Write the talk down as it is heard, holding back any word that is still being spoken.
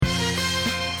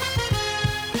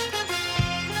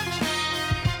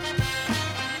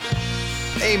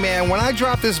Hey man, when I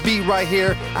drop this beat right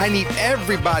here, I need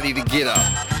everybody to get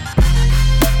up.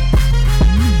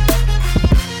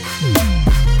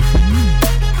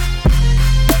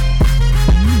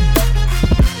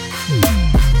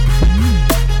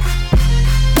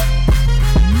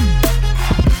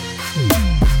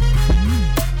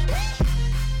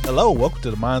 Hello, welcome to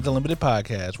the Minds Unlimited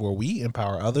podcast, where we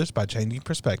empower others by changing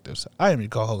perspectives. I am your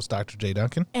co-host, Dr. J.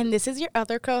 Duncan. And this is your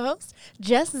other co-host,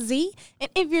 Just Z. And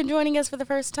if you're joining us for the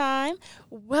first time,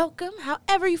 welcome.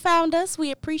 However you found us,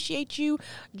 we appreciate you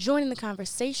joining the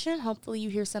conversation. Hopefully you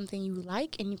hear something you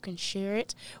like and you can share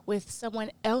it with someone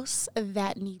else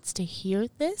that needs to hear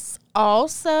this.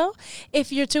 Also,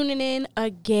 if you're tuning in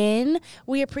again,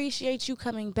 we appreciate you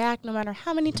coming back no matter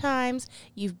how many times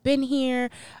you've been here.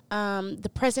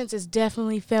 The presence is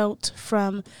definitely felt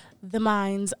from the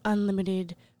Minds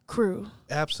Unlimited crew.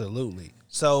 Absolutely.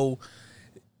 So,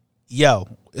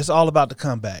 it's all about the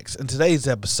comebacks. And today's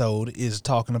episode is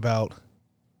talking about...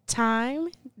 Time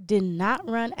did not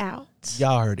run out.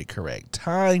 Y'all heard it correct.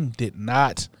 Time did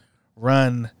not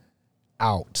run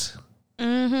out.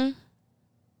 Mm-hmm.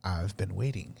 I've been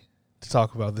waiting to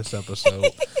talk about this episode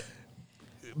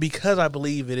because I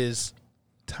believe it is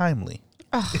timely.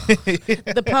 Oh,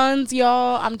 the puns,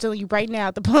 y'all, I'm telling you right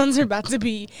now, the puns are about to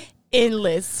be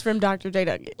endless from Dr. J.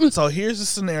 Duncan. So here's the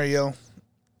scenario.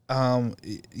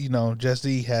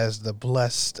 Jesse has the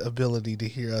blessed ability to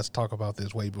hear us talk about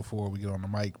this way before we get on the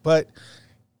mic, but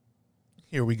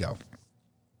here we go.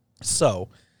 So,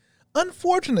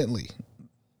 unfortunately,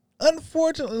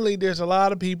 there's a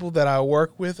lot of people that I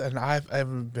work with, and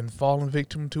I've been falling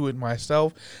victim to it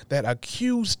myself, that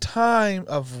accuse time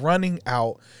of running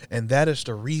out, and that is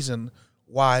the reason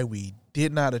why we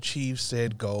did not achieve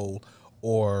said goal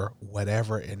or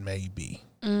whatever it may be.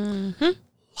 Mm-hmm.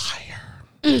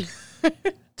 Liar.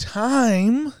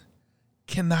 Time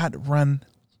cannot run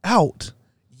out.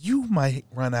 You might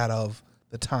run out of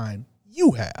the time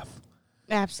you have.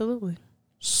 Absolutely.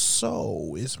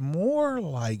 So it's more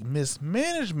like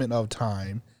mismanagement of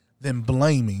time than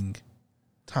blaming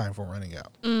time for running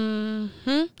out.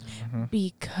 Mm-hmm. Mm-hmm.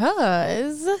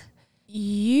 Because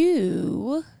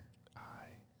you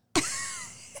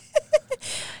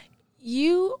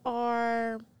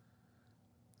are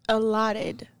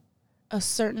allotted a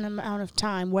certain amount of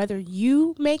time, whether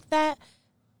you make that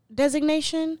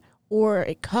designation or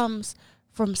it comes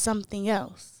from something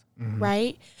else, mm-hmm.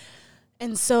 right?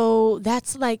 And so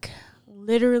that's like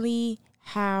literally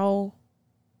how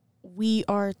we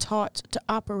are taught to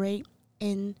operate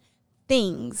in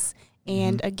things.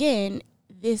 And mm-hmm. again,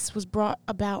 this was brought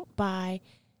about by,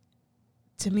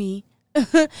 to me,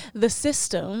 the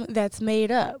system that's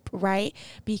made up, right?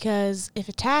 Because if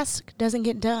a task doesn't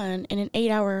get done in an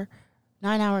 8-hour,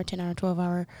 9-hour, 10-hour,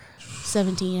 12-hour,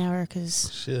 17-hour,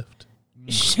 because shift.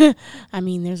 I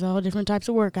mean, there's all different types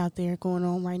of work out there going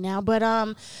on right now. But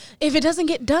if it doesn't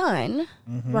get done,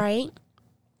 mm-hmm. right,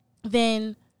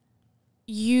 then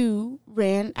you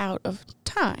ran out of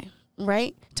time,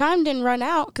 right? Time didn't run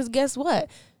out because guess what?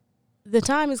 The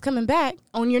time is coming back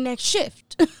on your next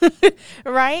shift,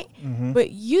 right? Mm-hmm.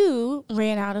 But you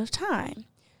ran out of time.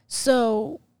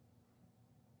 So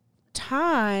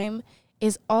time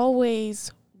is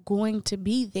always going to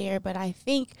be there, but I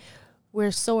think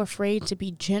we're so afraid to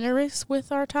be generous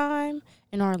with our time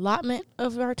and our allotment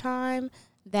of our time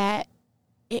that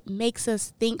it makes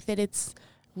us think that it's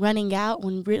running out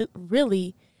when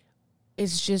really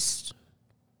it's just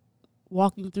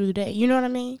walking through the day. You know what I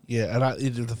mean? Yeah,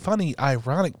 and the funny,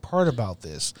 ironic part about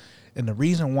this, and the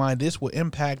reason why this will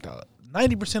impact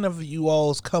 90% of you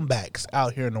all's comebacks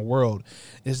out here in the world,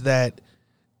 is that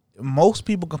most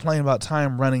people complain about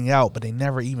time running out, but they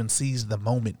never even seize the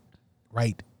moment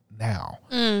right now.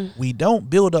 We don't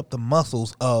build up the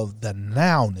muscles of the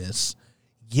nowness,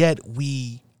 yet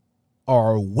we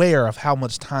are aware of how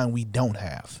much time we don't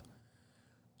have.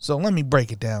 So let me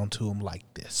break it down to them like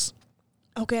this.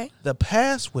 Okay. The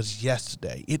past was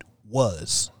yesterday. It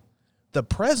was. The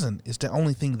present is the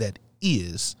only thing that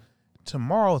is.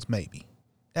 Tomorrow is maybe.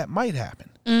 That might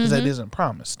happen because that isn't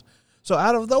promised. So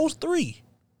out of those three,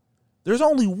 there's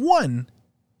only one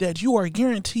that you are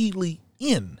guaranteedly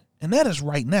in, and that is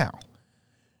right now.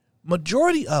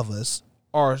 Majority of us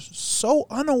are so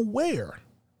unaware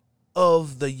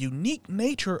of the unique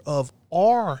nature of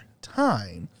our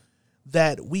time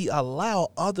that we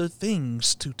allow other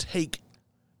things to take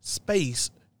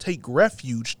space, take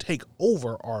refuge, take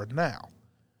over our now.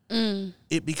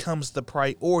 It becomes the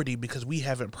priority because we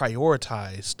haven't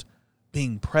prioritized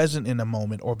being present in a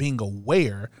moment or being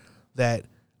aware that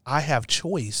I have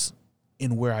choice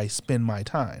in where I spend my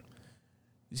time.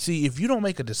 You see, if you don't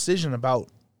make a decision about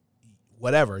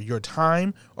whatever, your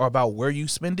time or about where you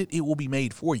spend it, it will be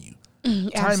made for you.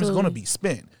 Time is going to be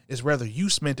spent. It's whether you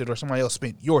spent it or somebody else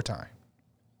spent your time.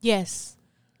 Yes.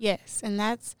 Yes. And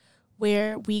that's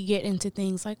where we get into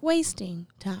things like wasting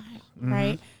time,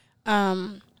 right?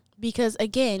 Because,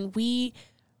 again, we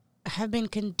have been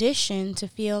conditioned to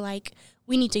feel like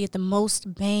we need to get the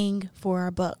most bang for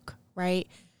our buck, right?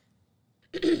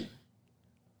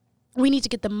 We need to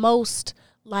get the most,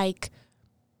 like,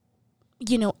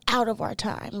 you know, out of our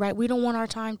time, right? We don't want our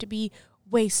time to be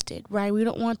wasted, right? We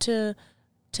don't want to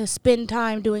spend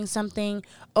time doing something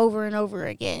over and over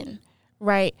again,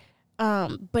 right?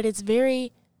 But it's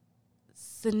very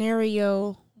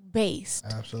scenario based.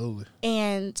 Absolutely.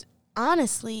 And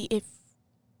honestly, it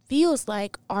feels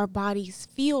like our bodies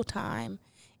feel time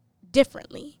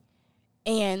differently.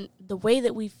 And the way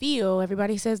that we feel,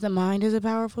 everybody says the mind is a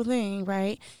powerful thing,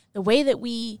 right? The way that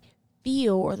we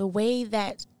feel or the way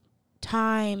that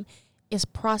time is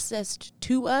processed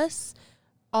to us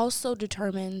also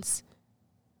determines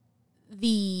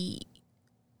the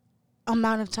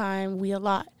amount of time we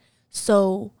allot.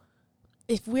 So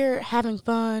if we're having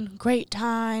fun, great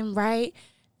time, right,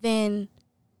 then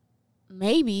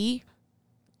maybe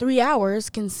 3 hours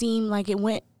can seem like it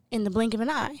went in the blink of an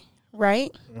eye,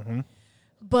 right? Mm-hmm.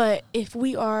 But if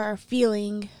we are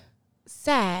feeling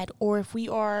sad or if we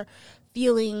are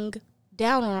feeling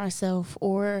down on ourselves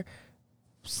or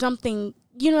something,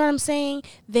 you know what I'm saying?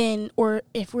 Then, or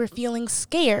if we're feeling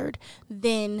scared,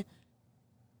 then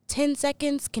 10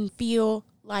 seconds can feel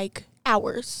like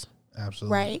hours.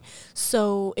 Absolutely. Right?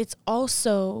 So it's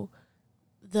also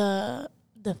the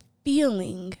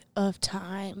feeling of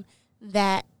time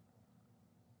that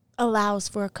allows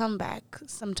for a comeback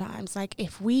sometimes. Like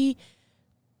if we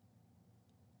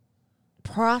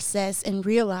process and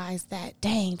realize that,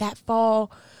 dang, that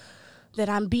fall that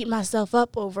I'm beating myself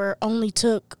up over only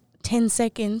took 10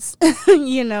 seconds,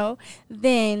 you know,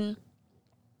 then,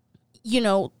 you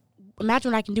know,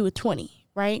 imagine what I can do with 20,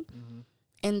 right? Mm-hmm.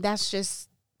 And that's just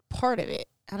part of it.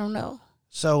 I don't know.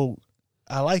 So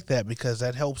I like that because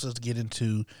that helps us get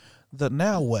into the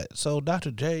now what. So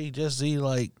Dr. J, Just Z,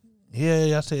 like,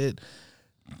 yeah, I said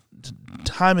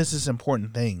time is this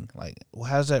important thing. Like,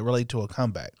 how does that relate to a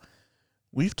comeback?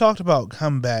 We've talked about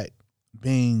comeback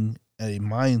being a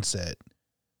mindset,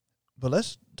 but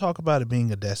let's talk about it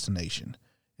being a destination.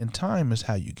 And time is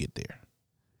how you get there.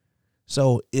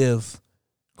 So if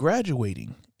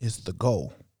graduating is the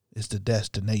goal, is the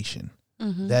destination,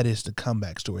 that is the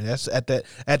comeback story. That's at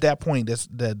that point. That's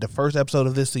the first episode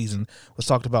of this season was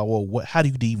talked about. Well, how do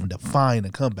you even define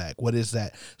a comeback? What is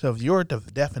that? So if your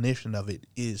definition of it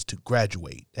is to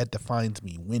graduate, that defines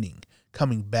me winning,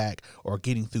 coming back, or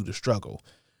getting through the struggle.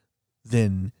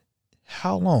 Then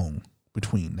how long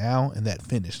between now and that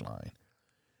finish line?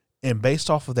 And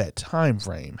based off of that time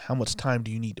frame, how much time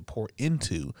do you need to pour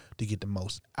into to get the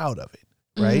most out of it?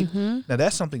 Right? Mm-hmm. Now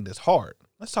that's something that's hard.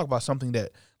 Let's talk about something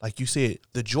that, like you said,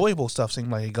 the enjoyable stuff seems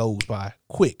like it goes by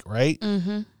quick, right?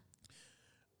 Mm-hmm.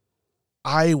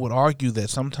 I would argue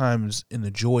that sometimes in the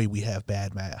joy we have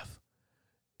bad math.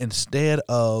 Instead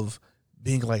of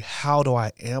being like, how do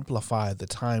I amplify the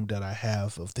time that I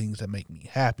have of things that make me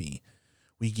happy?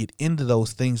 We get into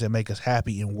those things that make us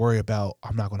happy and worry about,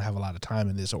 I'm not going to have a lot of time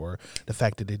in this, or the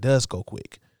fact that it does go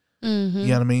quick. Mm-hmm. You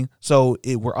know what I mean? So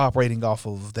we're operating off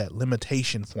of that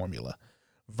limitation formula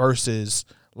versus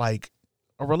like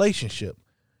a relationship.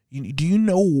 Do you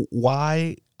know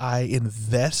why I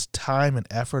invest time and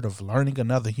effort of learning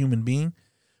another human being?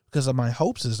 Because of my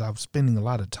hopes is I'm spending a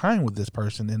lot of time with this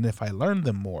person, and if I learn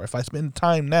them more, if I spend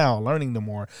time now learning them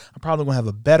more, I'm probably going to have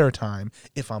a better time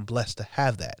if I'm blessed to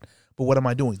have that. But what am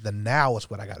I doing? The now is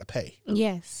what I got to pay.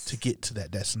 Yes. To get to that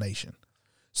destination.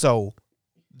 So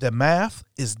the math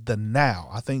is the now.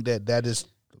 I think that is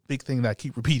the big thing that I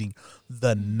keep repeating.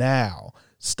 The now.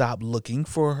 Stop looking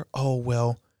for, oh,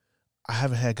 well, I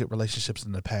haven't had good relationships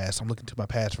in the past. I'm looking to my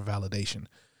past for validation.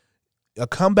 A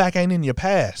comeback ain't in your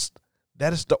past.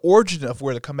 That is the origin of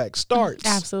where the comeback starts.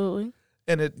 Absolutely.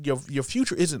 And your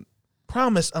future isn't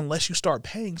promised unless you start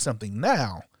paying something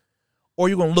now. Or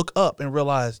you're going to look up and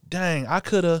realize, dang, I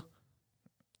could have.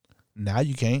 Now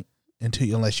you can't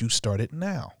unless you start it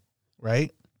now.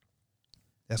 Right?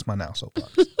 That's my now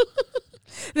soapbox.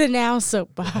 The Now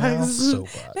Soapbox. Now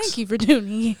Soapbox. Thank you for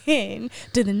tuning in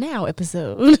to the Now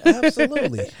episode.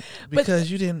 Absolutely. Because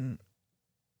you didn't.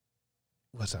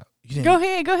 What's up? You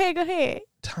didn't, Go ahead.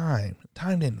 Time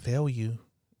didn't fail you.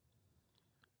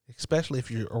 Especially if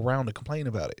you're around to complain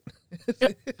about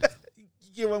it. You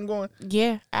get where I'm going?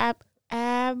 Yeah,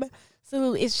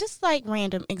 absolutely. It's just like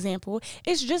random example.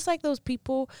 It's just like those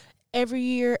people every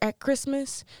year at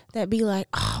Christmas that be like,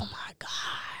 oh my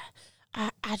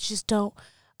God, I just don't,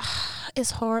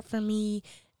 it's hard for me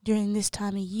during this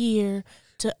time of year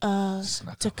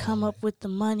to come up with the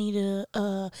money to,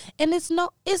 and it's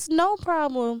no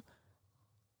problem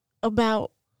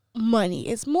about money.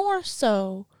 It's more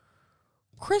so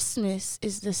Christmas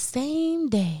is the same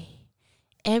day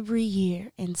every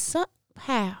year, and somehow,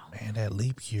 man, that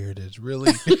leap year is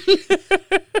really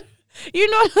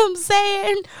you know what I'm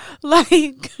saying?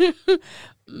 Like,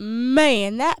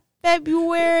 man, that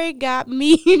February got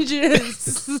me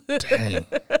just dang.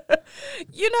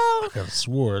 You know, I could have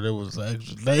swore there was an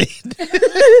extra day.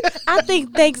 I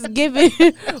think Thanksgiving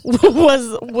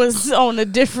was on a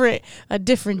different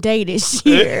day this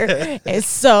year, and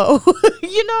so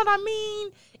you know what I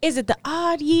mean. Is it the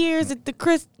odd year? Is it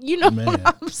the You know Man.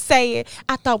 what I'm saying?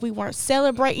 I thought we weren't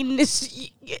celebrating this.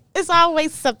 It's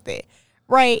always something,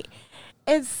 right?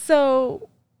 And so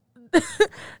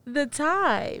the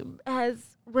time has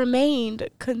remained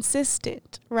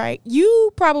consistent, right?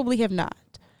 You probably have not,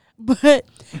 but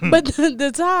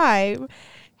the time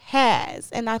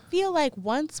has. And I feel like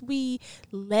once we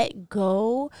let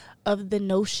go of the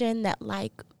notion that,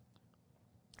 like,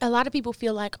 a lot of people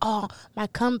feel like, oh, my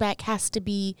comeback has to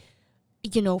be,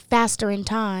 faster in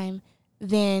time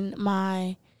than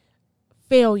my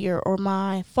failure or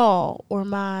my fall or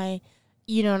my,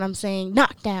 you know what I'm saying,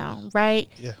 knockdown, right?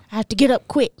 Yeah. I have to get up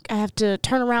quick. I have to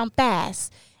turn around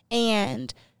fast.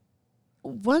 And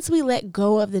once we let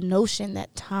go of the notion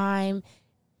that time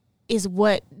is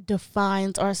what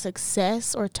defines our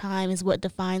success or time is what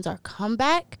defines our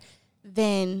comeback,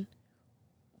 then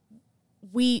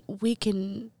we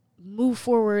can move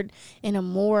forward in a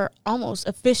more almost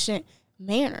efficient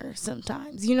manner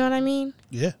sometimes. You know what I mean?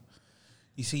 Yeah.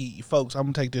 You see, folks, I'm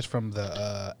going to take this from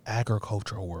the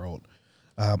agricultural world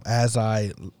as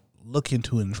I look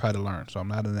into it and try to learn. So I'm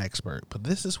not an expert, but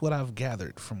this is what I've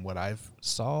gathered from what I've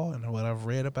saw and what I've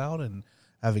read about and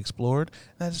I've explored.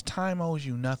 And that's time owes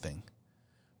you nothing.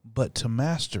 But to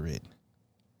master it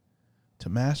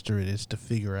is to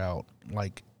figure out,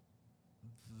 like,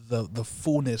 the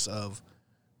fullness of,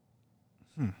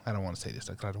 I don't want to say this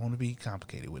because I don't want to be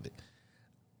complicated with it.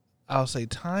 I'll say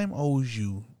time owes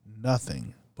you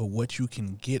nothing but what you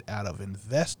can get out of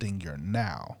investing your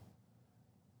now.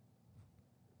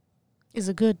 Is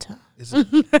a good time.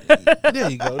 There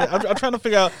you go. I'm trying to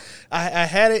figure out. I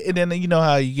had it, and then you know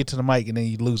how you get to the mic and then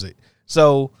you lose it.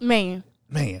 So Man.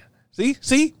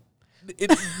 See,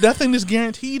 nothing is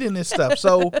guaranteed in this stuff.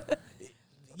 So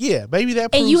yeah, maybe that.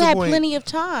 And proves you the had point. plenty of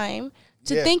time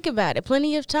to think about it,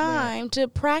 plenty of time to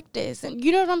practice, and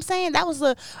you know what I'm saying. That was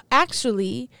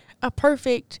actually a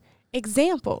perfect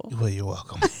example. Well, you're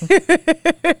welcome.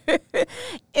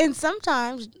 And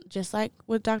sometimes, just like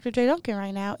with Dr. J. Duncan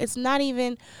right now, it's not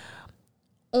even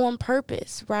on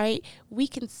purpose, right? We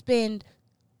can spend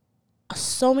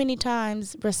so many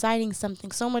times reciting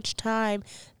something, so much time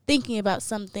thinking about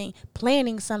something,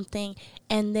 planning something,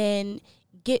 and then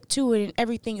get to it and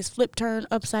everything is flipped, turned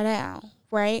upside down,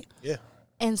 right? Yeah.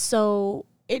 And so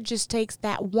it just takes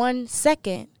that 1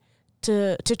 second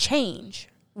to change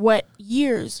what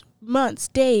years, months,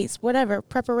 days, whatever,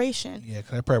 preparation. Yeah,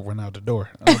 because that prep went out the door.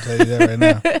 I'll tell you that right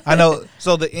now. I know.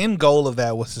 So the end goal of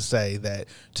that was to say that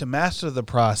to master the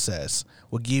process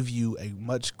will give you a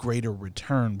much greater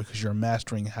return because you're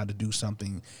mastering how to do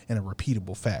something in a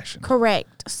repeatable fashion.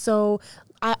 Correct. So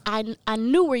I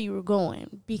knew where you were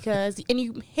going because, and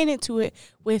you hinted to it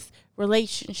with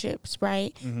relationships,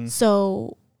 right? Mm-hmm.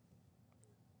 So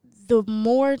the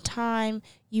more time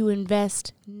you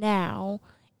invest now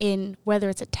in whether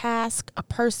it's a task, a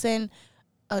person,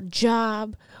 a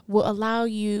job, will allow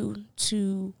you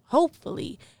to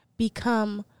hopefully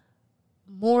become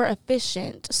more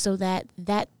efficient so that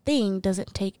that thing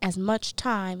doesn't take as much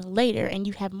time later and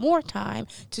you have more time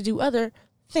to do other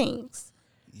things.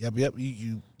 Yep.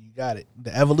 You got it.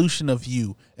 The evolution of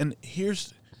you. And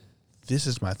this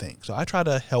is my thing. So I try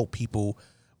to help people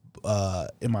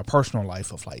in my personal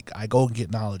life of, like, I go and get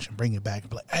knowledge and bring it back and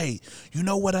be like, hey, you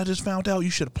know what I just found out?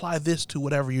 You should apply this to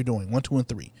whatever you're doing. 1, 2, and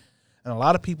 3. And a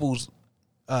lot of people's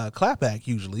clapback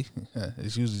usually,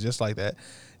 it's usually just like that,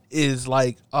 is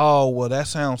like, oh, well, that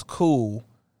sounds cool,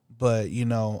 but,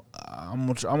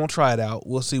 I'm gonna try it out.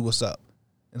 We'll see what's up.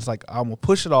 And it's like, I'm gonna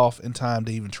push it off in time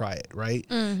to even try it, right?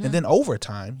 Mm-hmm. And then over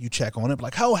time, you check on it,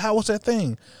 like, how was that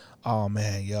thing? Oh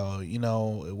man,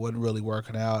 it wasn't really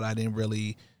working out. I didn't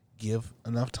really give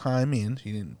enough time in.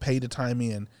 You didn't pay the time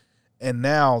in. And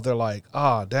now they're like,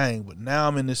 oh, dang, but now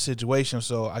I'm in this situation,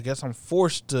 so I guess I'm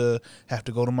forced to have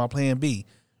to go to my plan B.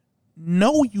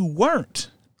 No, you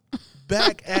weren't.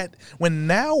 Back at when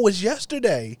now was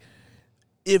yesterday,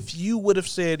 if you would have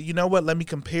said, you know what, let me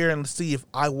compare and see if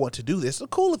I want to do this, it's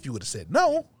cool if you would have said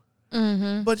no.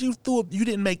 Mm-hmm. But you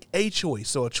didn't make a choice,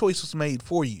 so a choice was made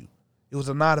for you. It was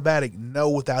an automatic no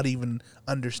without even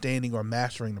understanding or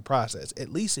mastering the process.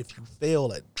 At least if you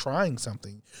fail at trying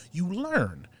something, you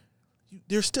learn.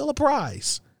 There's still a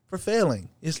prize for failing.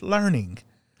 It's learning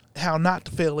how not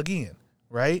to fail again,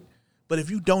 right? But if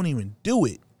you don't even do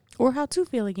it. Or how to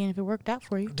feel again if it worked out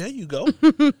for you. There you go.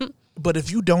 But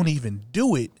if you don't even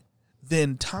do it,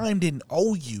 then time didn't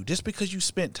owe you. Just because you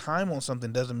spent time on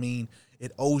something doesn't mean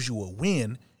it owes you a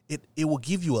win. It will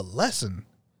give you a lesson.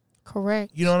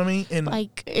 Correct. You know what I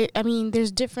mean? And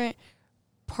there's different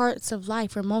parts of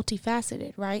life are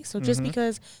multifaceted, right? So just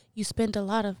because you spend a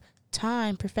lot of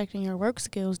time perfecting your work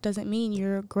skills doesn't mean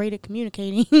you're great at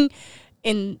communicating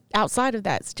in outside of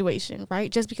that situation,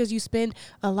 right? Just because you spend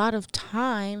a lot of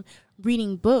time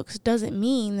reading books doesn't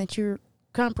mean that you're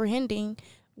comprehending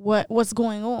what's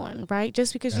going on, right?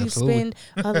 Just because Absolutely. you spend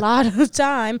a lot of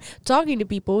time talking to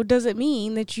people doesn't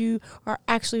mean that you are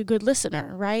actually a good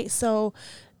listener, right? So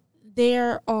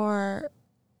there are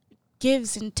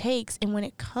gives and takes, and when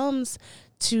it comes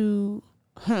to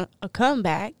a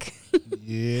comeback,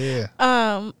 yeah,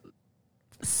 a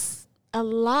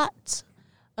lot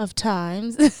of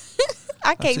times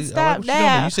I can't see, stop what you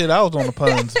now. doing. You said I was on the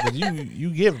puns, but you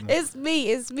give them. It's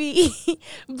me.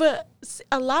 But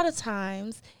a lot of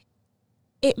times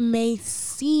it may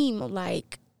seem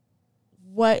like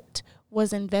what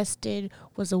was invested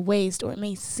was a waste, or it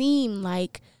may seem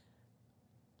like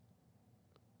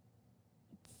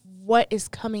what is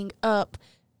coming up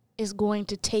is going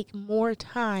to take more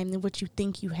time than what you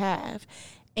think you have.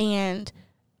 And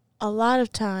a lot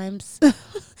of times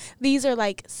these are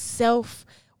like self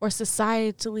or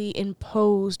societally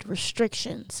imposed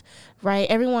restrictions, right?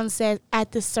 Everyone says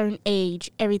at this certain age,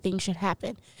 everything should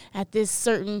happen. At this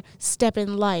certain step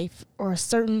in life or a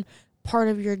certain part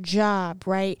of your job,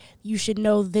 right? You should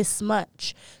know this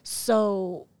much.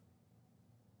 So,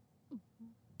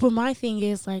 but my thing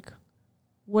is like,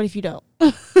 what if you don't?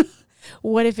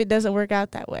 What if it doesn't work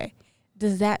out that way?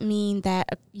 Does that mean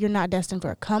that you're not destined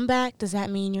for a comeback? Does that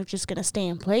mean you're just going to stay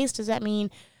in place? Does that mean,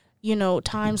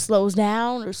 time slows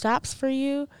down or stops for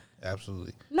you?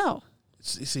 Absolutely. No.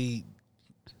 See,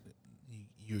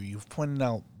 you've pointed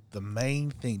out the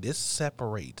main thing. This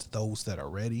separates those that are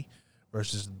ready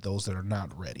versus those that are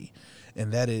not ready.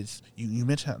 And that is, you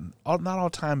mentioned not all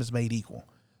time is made equal.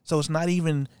 So it's not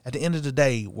even, at the end of the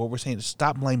day, what we're saying is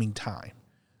stop blaming time.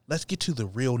 Let's get to the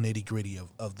real nitty gritty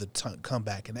of the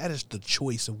comeback, and that is the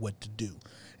choice of what to do.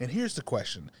 And here's the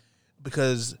question,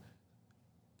 because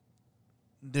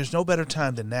there's no better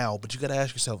time than now, but you got to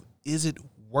ask yourself, is it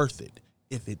worth it?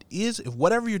 If it is, if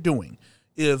whatever you're doing,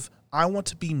 if I want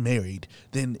to be married,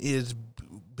 then is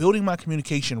building my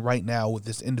communication right now with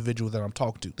this individual that I'm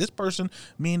talking to, this person,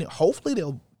 hopefully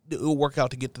it'll work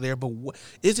out to get to there, but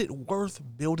is it worth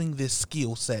building this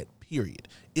skill set, period?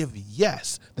 If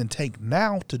yes, then take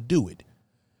now to do it,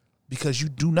 because you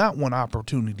do not want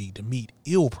opportunity to meet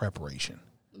ill preparation.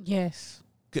 Yes.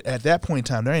 At that point in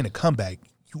time, there ain't a comeback.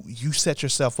 You set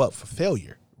yourself up for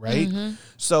failure, right? Mm-hmm.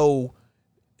 So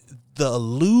the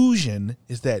illusion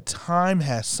is that time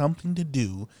has something to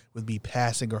do with me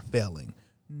passing or failing.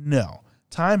 No.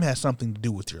 Time has something to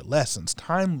do with your lessons.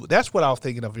 Time, that's what I was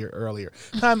thinking of here earlier.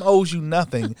 Time owes you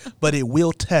nothing, but it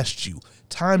will test you.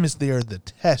 Time is there to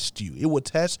test you. It will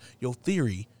test your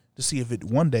theory to see if it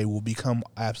one day will become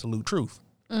absolute truth.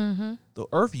 Mm-hmm. The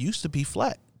earth used to be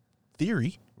flat.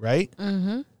 Theory, right?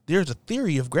 Mm-hmm. There's a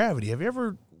theory of gravity. Have you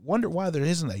ever wondered why there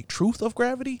isn't a truth of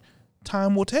gravity?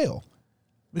 Time will tell.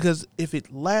 Because if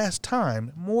it lasts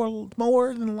time,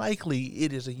 more than likely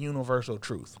it is a universal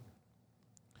truth.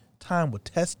 Time will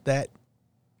test that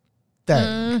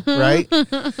thing, right?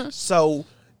 So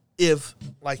if,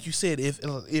 like you said,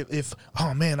 if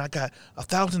oh man, I got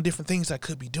 1,000 different things I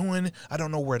could be doing, I don't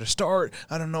know where to start,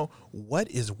 I don't know what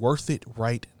is worth it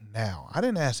right now. I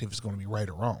didn't ask if it's going to be right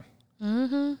or wrong,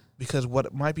 because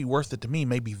what might be worth it to me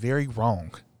may be very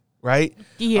wrong, right?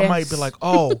 Yes. I might be like,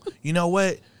 oh, you know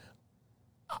what,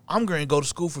 I'm going to go to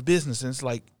school for business, and it's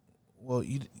like, well,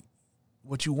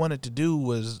 what you wanted to do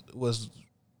was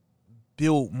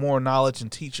build more knowledge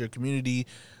and teach your community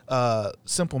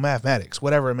simple mathematics,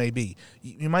 whatever it may be.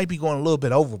 You might be going a little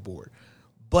bit overboard,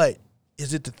 but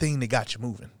is it the thing that got you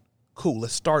moving? Cool,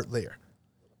 let's start there.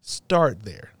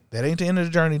 That ain't the end of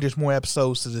the journey. There's more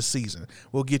episodes to this season.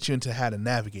 We'll get you into how to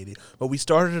navigate it. But we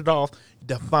started it off,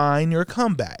 define your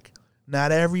comeback.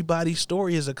 Not everybody's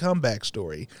story is a comeback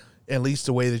story, at least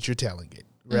the way that you're telling it,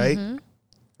 right? Mm-hmm.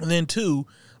 And then 2,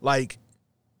 like,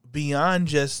 beyond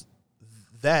just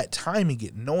that, timing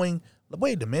it, knowing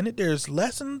wait a minute, there's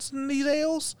lessons in these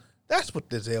L's? That's what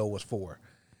this L was for.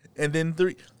 And then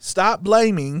 3, stop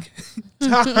blaming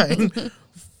time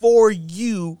for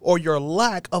you or your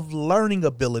lack of learning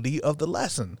ability of the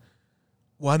lesson.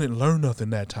 Well, I didn't learn nothing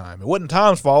that time. It wasn't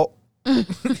time's fault. You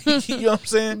know what I'm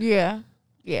saying? Yeah.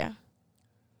 Yeah.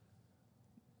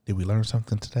 Did we learn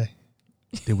something today?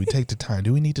 Did we take the time?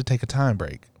 Do we need to take a time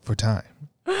break for time?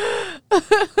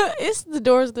 It's the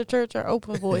doors of the church are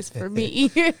open voice for me.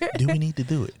 Do we need to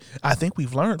do it? I think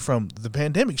we've learned from the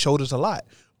pandemic, showed us a lot.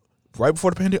 Right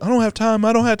before the pandemic, I don't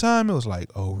have time. It was like,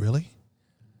 oh, really?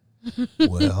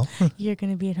 Well, You're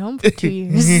going to be at home for 2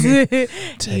 years.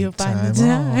 You'll find the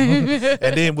time.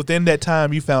 And then within that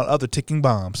time, you found other ticking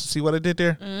bombs. See what I did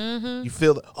there? Mm-hmm. You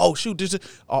feel, oh, shoot, this is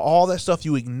all that stuff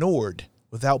you ignored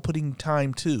without putting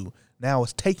time to. Now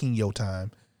it's taking your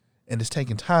time, and it's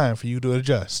taking time for you to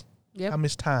adjust. Yep. How many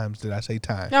times did I say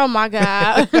time? Oh, my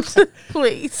God.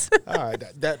 Please. All right,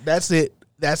 that's it.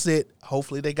 That's it.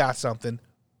 Hopefully they got something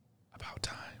about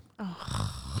time.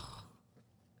 Oh,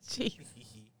 jeez.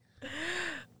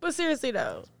 But seriously,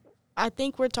 though, I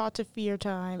think we're taught to fear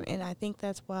time, and I think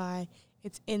that's why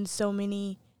it's in so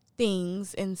many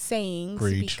things and sayings.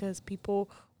 Preach. Because people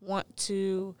want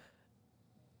to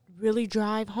really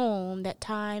drive home that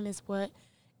time is what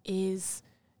is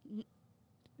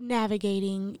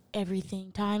navigating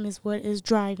everything. Time is what is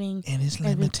driving and it's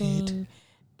everything. limited.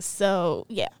 So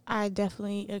yeah, I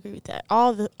definitely agree with that.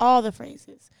 All the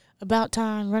phrases about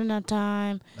time, running out of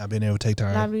time, Not being able to take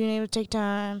time. not being able to take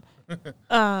time,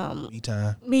 Me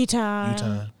time. me time, You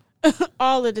time.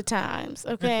 all of the times.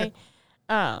 Okay,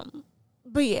 but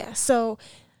yeah. So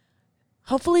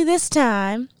hopefully this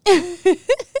time,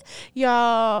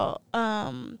 y'all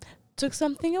took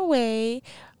something away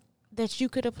that you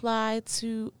could apply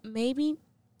to maybe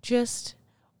just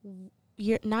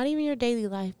your, not even your daily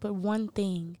life, but one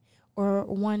thing or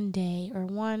one day or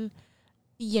one,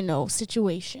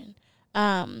 situation.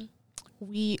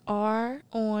 We are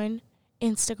on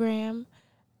Instagram.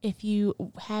 If you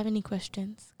have any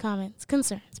questions, comments,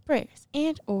 concerns, prayers,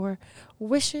 and or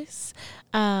wishes.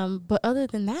 But other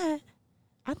than that,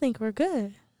 I think we're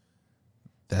good.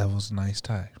 That was a nice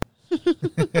time.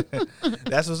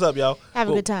 That's what's up, y'all. Have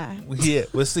a good time. Yeah,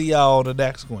 we'll see y'all on the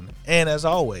next one. And as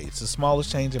always, the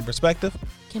smallest change in perspective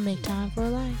Can make time for a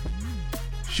life.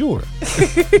 Sure.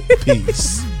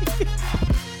 Peace.